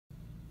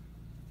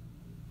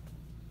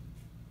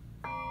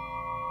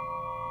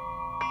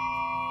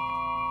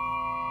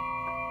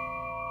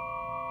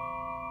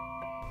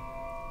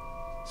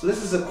So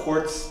this is a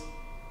quartz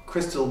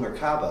crystal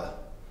Merkaba.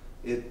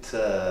 It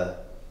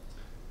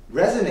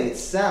resonates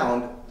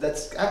sound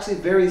that's actually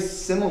very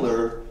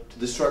similar to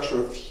the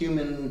structure of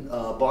human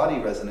body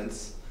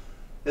resonance.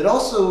 It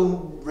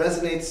also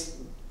resonates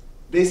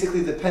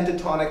basically the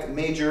pentatonic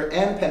major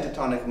and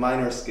pentatonic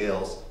minor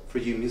scales for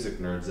you music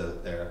nerds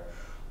out there,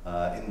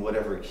 in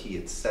whatever key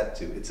it's set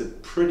to. It's a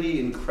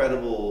pretty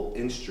incredible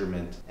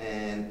instrument,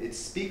 and it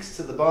speaks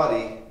to the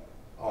body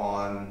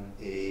on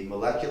a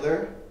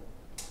molecular,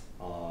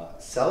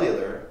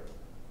 cellular,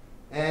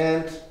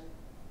 and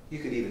you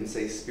could even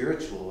say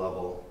spiritual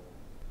level.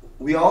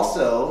 We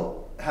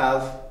also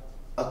have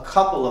a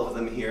couple of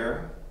them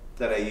here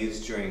that I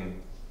use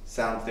during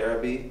sound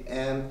therapy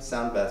and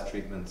sound bath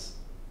treatments.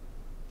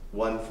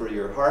 One for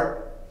your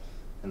heart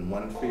and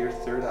one for your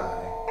third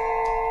eye.